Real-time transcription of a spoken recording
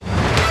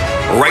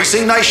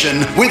Racing Nation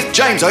with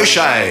James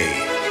O'Shea.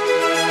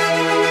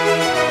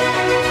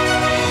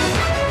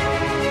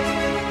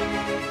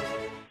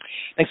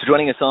 Thanks for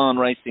joining us on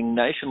Racing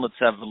Nation. Let's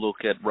have a look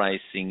at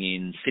racing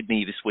in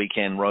Sydney this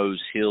weekend.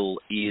 Rose Hill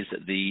is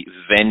the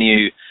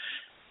venue.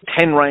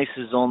 10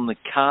 races on the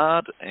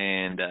card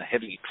and a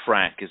heavy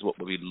track is what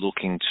we'll be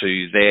looking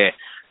to there.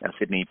 Our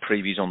Sydney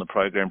previews on the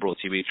program brought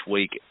to you each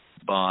week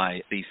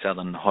by the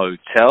Southern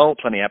Hotel.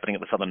 Plenty happening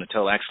at the Southern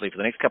Hotel actually for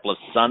the next couple of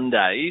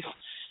Sundays.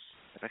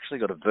 They've actually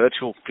got a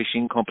virtual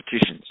fishing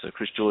competition. So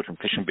Chris George from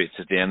Fish and Bits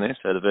is down there.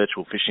 So the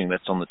virtual fishing,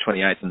 that's on the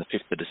 28th and the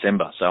 5th of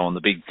December. So on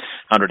the big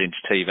 100-inch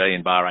TV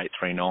in bar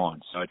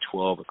 839. So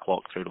 12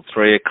 o'clock through to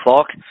 3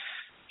 o'clock. If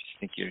you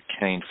think you're a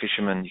keen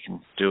fisherman, you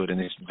can do it in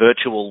this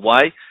virtual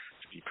way.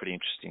 It'll be pretty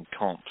interesting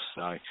comps.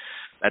 So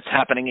that's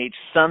happening each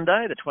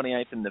Sunday, the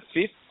 28th and the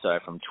 5th. So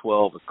from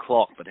 12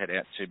 o'clock, but head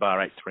out to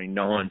bar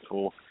 839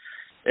 for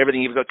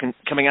everything you've got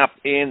coming up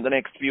in the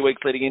next few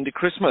weeks leading into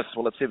Christmas.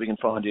 Well, let's see if we can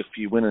find you a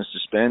few winners to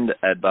spend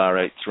at bar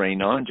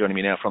 839. Joining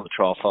me now from the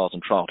Trial Files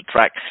and Trial to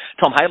Track,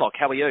 Tom Haylock.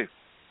 How are you?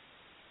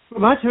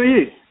 Well, mate, how are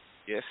you?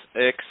 Yes,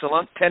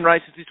 excellent. 10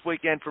 races this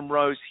weekend from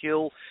Rose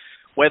Hill.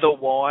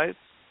 Weather-wise,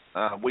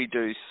 we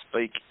do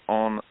speak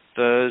on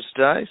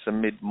Thursday, so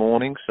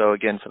mid-morning. So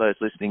again, for those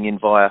listening in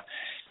via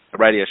the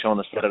radio show on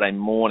the Saturday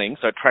morning.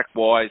 So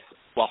track-wise,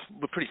 well,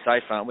 we're pretty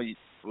safe, aren't we?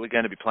 We're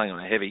going to be playing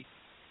on a heavy.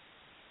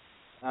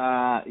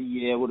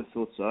 Yeah, I would have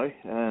thought so.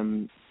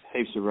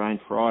 Heaps of rain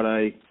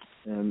Friday.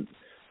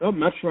 Not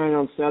much rain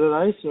on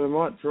Saturday, so it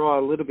might dry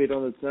a little bit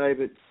on the day,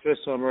 but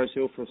first time Rose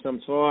Hill for some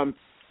time.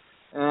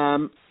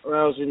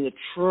 Rails in the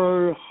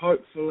True,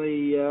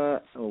 hopefully,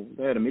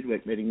 they had a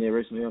midweek meeting there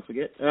recently, I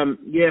forget.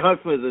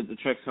 Hopefully the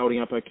track's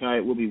holding up okay.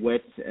 It will be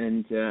wet,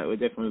 and we're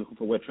definitely looking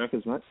for wet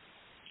trackers, mate.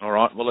 All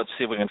right, well, let's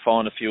see if we can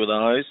find a few of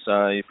those.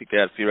 You picked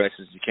out a few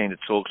races you're keen to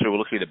talk through. We'll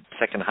look at the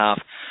second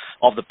half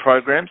of the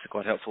program, so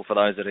quite helpful for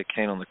those that are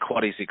keen on the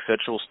quaddies, etc.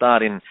 We'll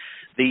start in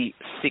the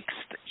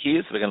 6th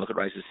here, so we're going to look at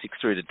races 6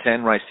 through to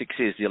 10. Race 6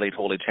 is the Elite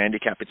Haulage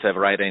Handicap. It's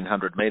over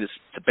 1,800 metres.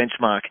 It's a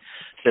benchmark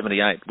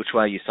 78. Which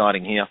way are you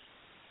siding here?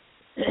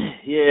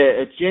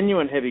 Yeah, a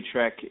genuine heavy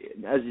track,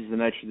 as is the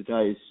nature of the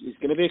day, is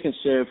going to be a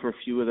concern for a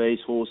few of these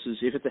horses.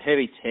 If it's a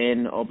heavy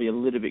 10, I'll be a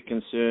little bit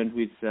concerned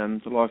with the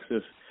likes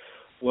of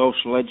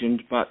Welsh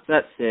Legend, but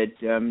that said,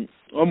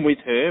 I'm with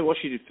her. What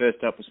she did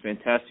first up was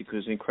fantastic. It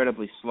was an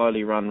incredibly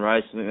slowly run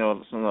race. I think they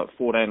were something like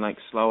 14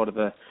 lengths slower to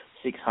the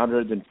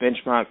 600 than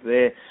benchmark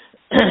there.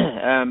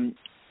 And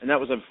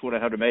that was over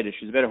 1,400 metres.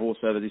 She's a better horse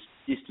over this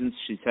distance.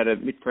 She's had a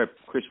mid-prep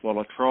Chris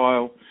Waller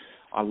trial.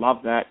 I love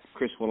that.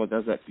 Chris Waller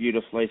does that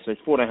beautifully. So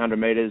it's 1,400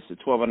 metres, a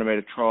 1,200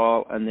 metre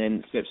trial, and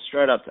then steps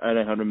straight up to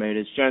 1,800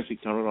 metres. James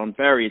McDonald on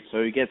barrier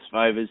 2, gets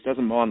favours,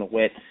 doesn't mind the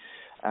wet.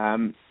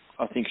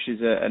 I think she's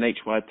an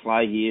each-way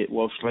play here.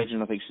 Welsh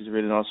Legend, I think she's a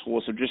really nice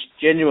horse. I'm just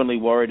genuinely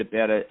worried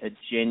about a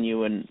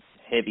genuine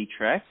heavy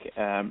track.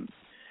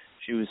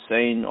 She was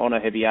seen on a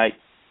heavy 8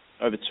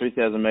 over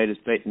 2,000 metres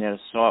beaten out of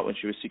sight when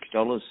she was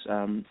 $6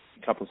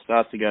 a couple of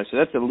starts ago. So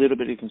that's a little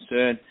bit of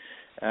concern.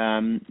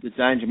 The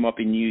danger might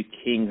be New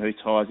King, who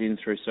ties in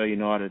through So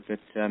United. But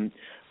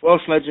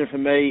Welsh Legend for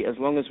me, as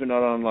long as we're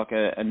not on like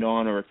a 9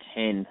 or a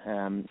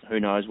 10,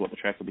 who knows what the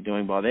track will be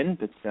doing by then.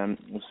 But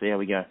we'll see how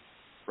we go.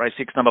 Race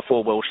 6, number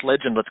 4, Welsh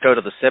Legend. Let's go to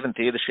the 7th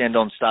here, the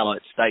Shandong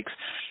Starlight Stakes.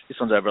 This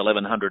one's over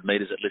 1,100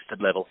 metres at listed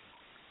level.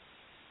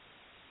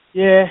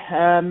 Yeah,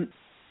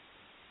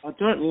 I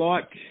don't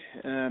like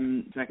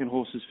backing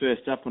horses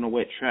first up on a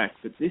wet track,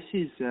 but this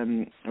is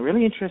a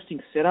really interesting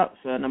setup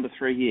for number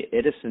 3 here,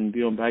 Edison,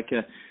 Bjorn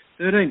Baker.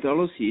 $13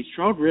 here. It's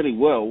trialled really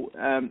well.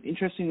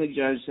 Interestingly,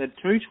 Jones had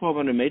 2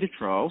 1,200 metre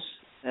trials,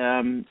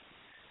 and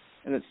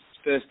it's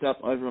first up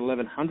over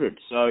 1,100.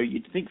 So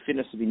you'd think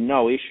fitness would be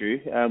no issue.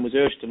 Was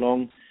urged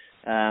along,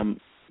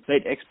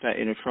 beat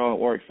Expat in a trial at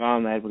Warwick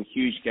Farm. They had a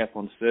huge gap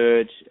on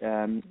third.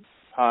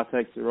 Par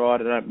takes the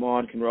ride, I don't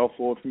mind, can roll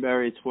forward from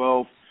barrier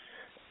 12.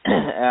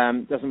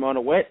 Doesn't mind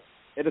a wet.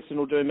 Edison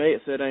will do me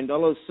at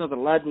 $13.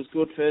 Southern Lad was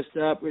good first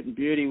up. Written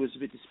Beauty was a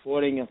bit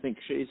disappointing. I think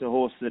she's a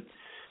horse that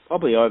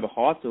probably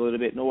overhyped a little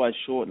bit and always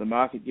short in the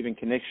market, given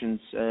connections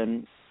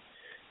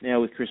now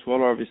with Chris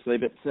Waller, obviously.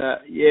 But,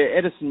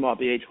 Edison might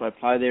be each way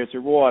play there. It's a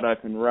wide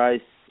open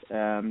race.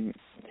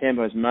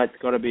 Tambo's mate's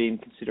got to be in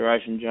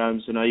consideration,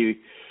 James. I know you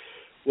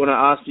want to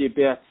ask you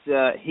about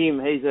him.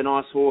 He's a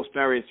nice horse,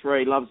 barrier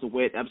 3, loves the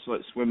wet,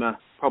 absolute swimmer,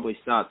 probably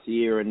starts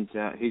here, and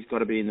he's got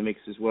to be in the mix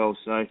as well.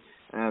 So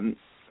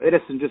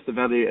Edison, just the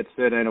value at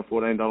 $13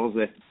 or $14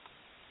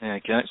 there.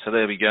 Okay, so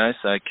there we go.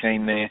 So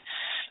keen there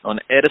on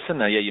Edison.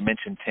 Now, you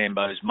mentioned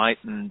Tambo's mate,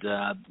 and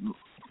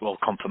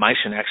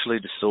confirmation actually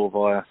just saw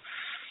via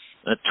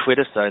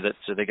Twitter, so that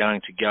they're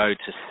going to go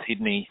to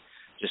Sydney.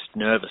 Just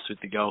nervous with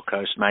the Gold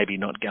Coast maybe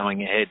not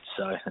going ahead,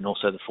 and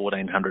also the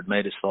 1,400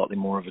 metres slightly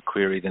more of a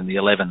query than the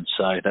 11.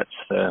 So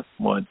that's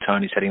why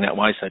Tony's heading that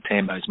way. So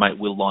Tambo's mate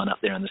will line up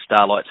there in the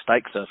Starlight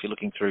Stakes. So if you're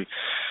looking through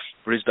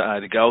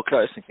Brisbane, the Gold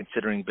Coast, and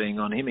considering being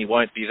on him, he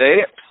won't be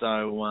there.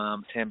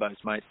 So Tambo's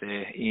mate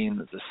there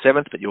in the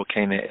 7th, but you're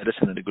keen there,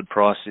 Edison, at a good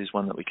price is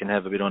one that we can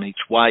have a bit on each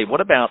way. What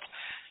about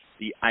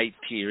the 8th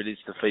here. It is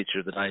the feature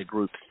of the day,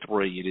 Group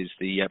 3. It is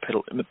the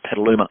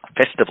Petaluma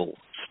Festival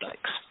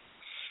Stakes.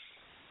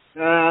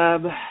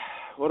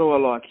 What do I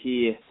like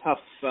here?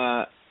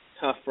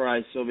 Tough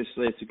race,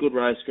 obviously. It's a good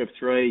race, Group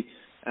 3.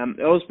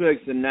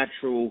 Ellsberg's the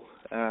natural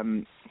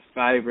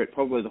favourite,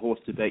 probably the horse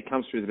to beat.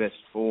 Comes through the best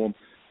form.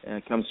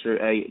 Comes through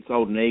a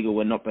Golden Eagle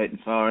when not beaten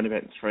far, only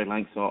beaten 3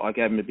 lengths. So I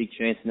gave him a big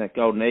chance in that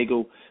Golden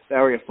Eagle.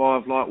 Barrier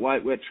 5,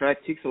 lightweight, wet track,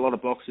 ticks a lot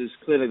of boxes.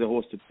 Clearly the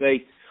horse to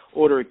beat.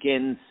 Order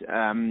Again's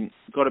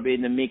got to be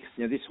in the mix.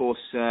 Now this horse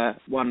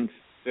won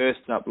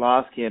first up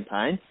last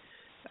campaign.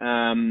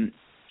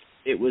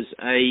 It was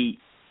a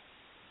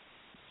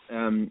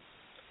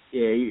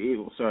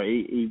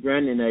he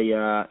ran in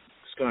a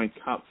Sky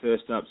Cup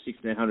first up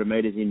 1,600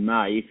 metres in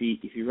May. If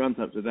he runs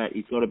up to that,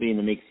 he's got to be in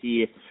the mix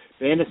here.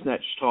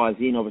 Bandersnatch ties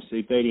in,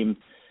 obviously beat him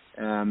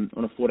on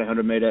a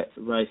 1,400 metre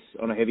race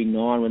on a heavy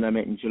 9 when they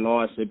met in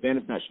July. So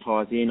Bandersnatch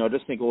ties in. I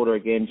just think Order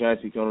Again, James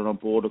McDonald on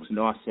board, looks a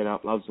nice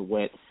setup, loves the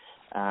wet.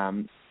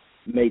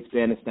 Meets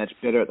Bandersnatch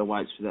better at the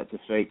weights for that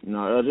defeat.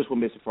 No, I just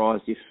wouldn't be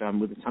surprised if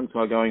with the tongue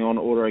tie going on,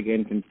 Order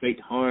Again can beat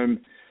home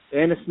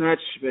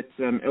Bandersnatch, but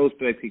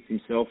Ellsberg picks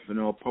himself and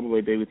I'll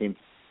probably be with him.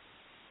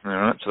 All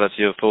right, so that's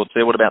your thoughts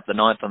there. What about the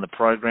 9th on the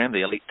program,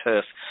 the Elite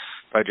Turf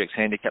Projects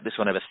Handicap? This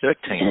one over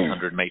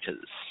 1,300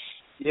 metres.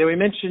 Yeah, we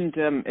mentioned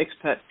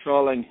expat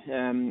trialling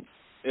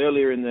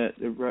earlier in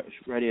the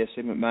radio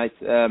segment, mate.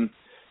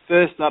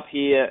 First up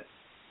here,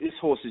 this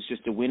horse is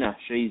just a winner.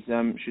 She's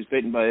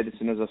beaten by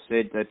Edison, as I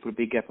said. They put a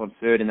big gap on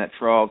third in that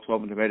trial,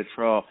 1,200 metre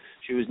trial.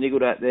 She was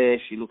niggled out there.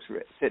 She looks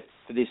set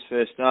for this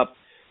first up.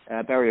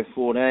 Barrier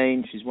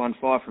 14. She's won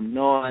 5 from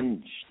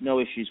 9. No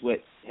issues wet.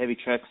 Heavy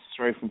tracks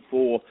 3 from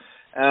 4.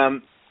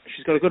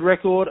 She's got a good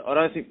record. I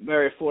don't think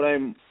Barrier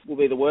 14 will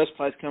be the worst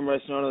place come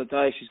race 9 of the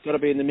day. She's got to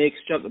be in the mix.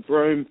 Jumped the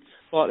Broom.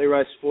 Lightly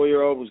raced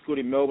 4-year-old. Was good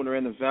in Melbourne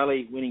around the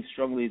Valley, winning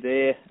strongly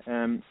there.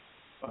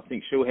 I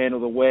think she'll handle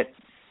the wet.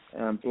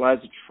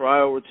 Blazer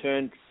Trail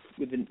returned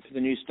for the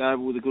new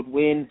stable with a good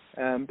win.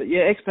 But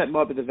yeah, Expat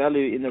might be the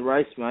value in the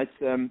race, mate.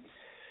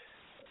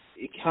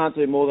 It can't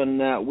do more than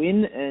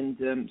win, and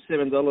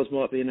 $7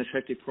 might be an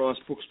attractive price.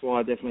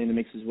 Brookspire definitely in the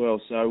mix as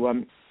well. So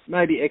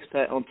maybe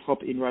Expat on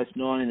top in race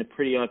 9 in a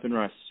pretty open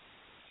race.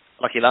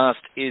 Lucky last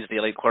is the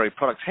Elite Quarry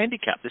Products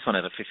Handicap. This one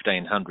over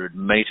 1,500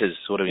 metres.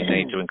 What do we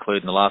need to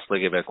include in the last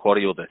leg of our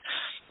quaddy, or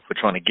we're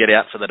trying to get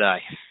out for the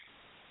day?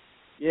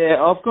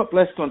 Yeah, I've got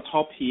Blessed on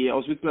top here. I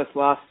was with Blessed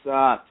last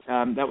start.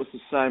 That was the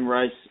same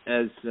race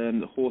as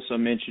the horse I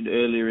mentioned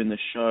earlier in the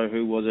show.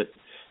 Who was it?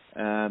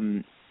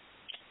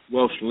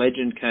 Welsh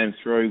Legend came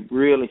through.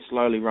 Really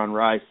slowly run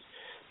race.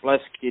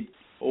 Blessed did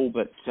all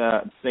but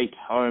beat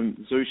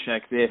home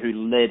Zushak there,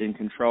 who led and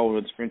controlled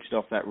and sprinted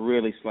off that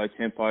really slow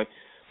tempo.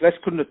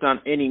 Blessed couldn't have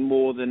done any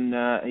more than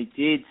he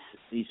did.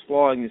 He's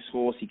flying this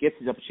horse. He gets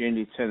his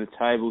opportunity to turn the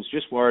tables.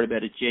 Just worried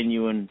about a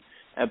genuine,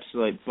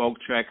 absolute bog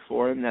track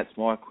for him. That's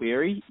my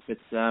query. But,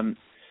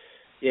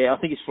 yeah, I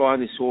think he's flying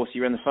this horse.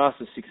 He ran the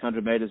fastest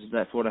 600 metres of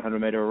that 1,400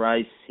 metre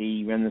race.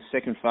 He ran the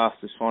second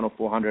fastest final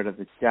 400 of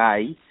the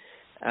day.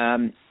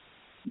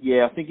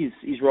 Yeah, I think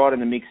he's right in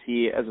the mix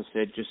here. As I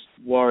said, just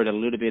worried a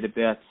little bit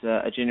about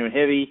a genuine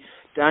heavy.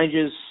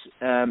 Dangers,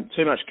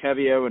 Too Much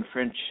Caviar and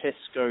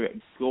Francesco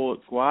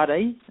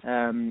Guardi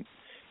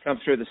come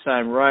through the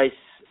same race.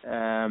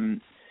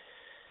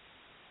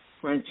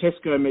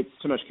 Francesco meets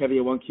Too Much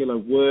Caviar 1 kilo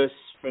worse.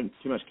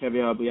 Too Much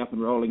Caviar will be up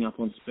and rolling up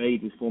on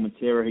speed with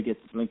Formentera, who gets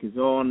the blinkers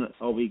on.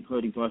 I'll be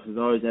including both of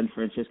those and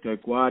Francesco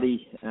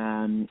Guardi.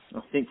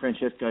 I think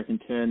Francesco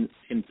can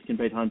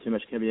beat home Too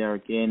Much Caviar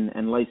again,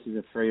 and Lisa's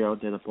a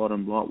 3-year-old down the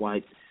bottom,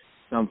 lightweight,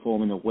 some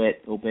form in the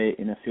wet, albeit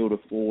in a field of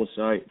 4.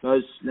 So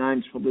those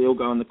names probably all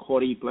go in the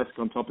quaddie, Blessed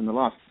on top in the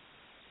last.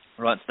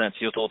 Right, so that's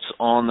your thoughts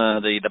on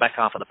the back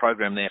half of the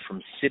program there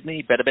from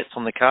Sydney. Better bets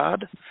on the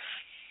card?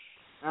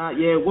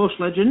 Yeah, Welsh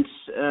Legends.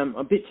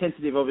 A bit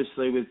tentative,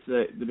 obviously, with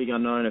the big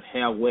unknown of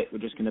how wet we're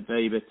just going to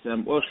be.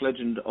 But Welsh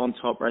Legend on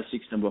top, race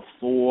 6, number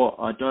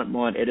 4. I don't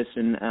mind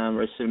Edison,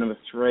 race 7, number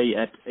 3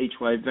 at each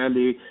way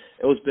value.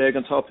 Ellsberg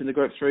on top in the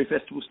Group 3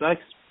 Festival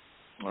Stakes.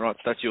 All right,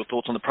 so that's your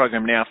thoughts on the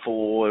program now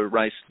for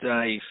race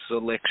day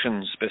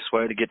selections. Best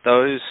way to get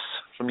those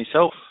from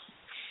yourself?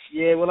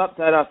 Yeah, we'll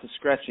update after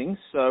scratching.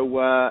 So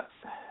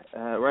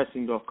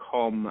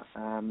racing.com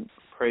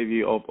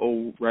preview of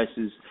all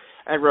races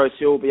at Rose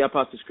Hill will be up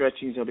after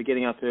scratchings. I'll be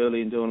getting up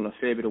early and doing a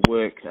fair bit of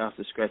work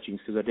after scratchings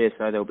because I dare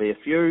say there'll be a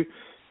few.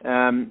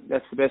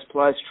 That's the best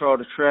place. Trial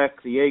to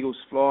track. The Eagles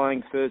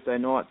flying Thursday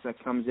night.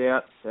 That comes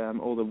out.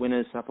 All the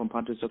winners up on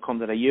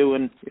punters.com.au.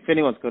 And if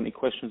anyone's got any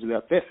questions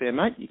about Betfair,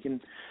 mate, you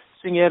can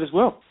sing out as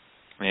well.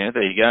 Yeah,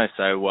 there you go.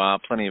 So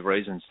plenty of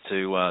reasons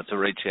to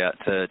reach out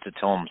to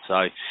Tom.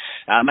 So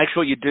make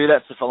sure you do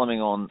that. So follow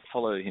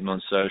him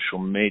on social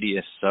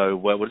media. So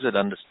what is it?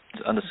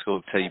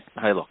 Underscore T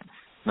Haylock.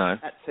 No.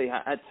 At T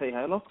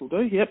Haylock will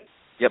do. Yep.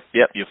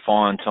 Yep. You'll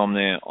find Tom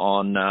there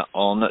on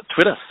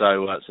Twitter.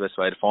 So it's the best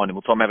way to find him.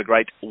 Well, Tom, have a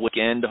great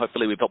weekend.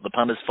 Hopefully we've helped the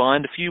punters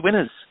find a few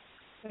winners.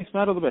 Thanks,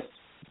 mate. All the best.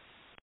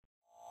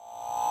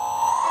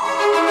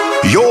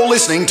 You're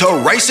listening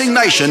to Racing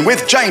Nation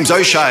with James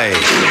O'Shea.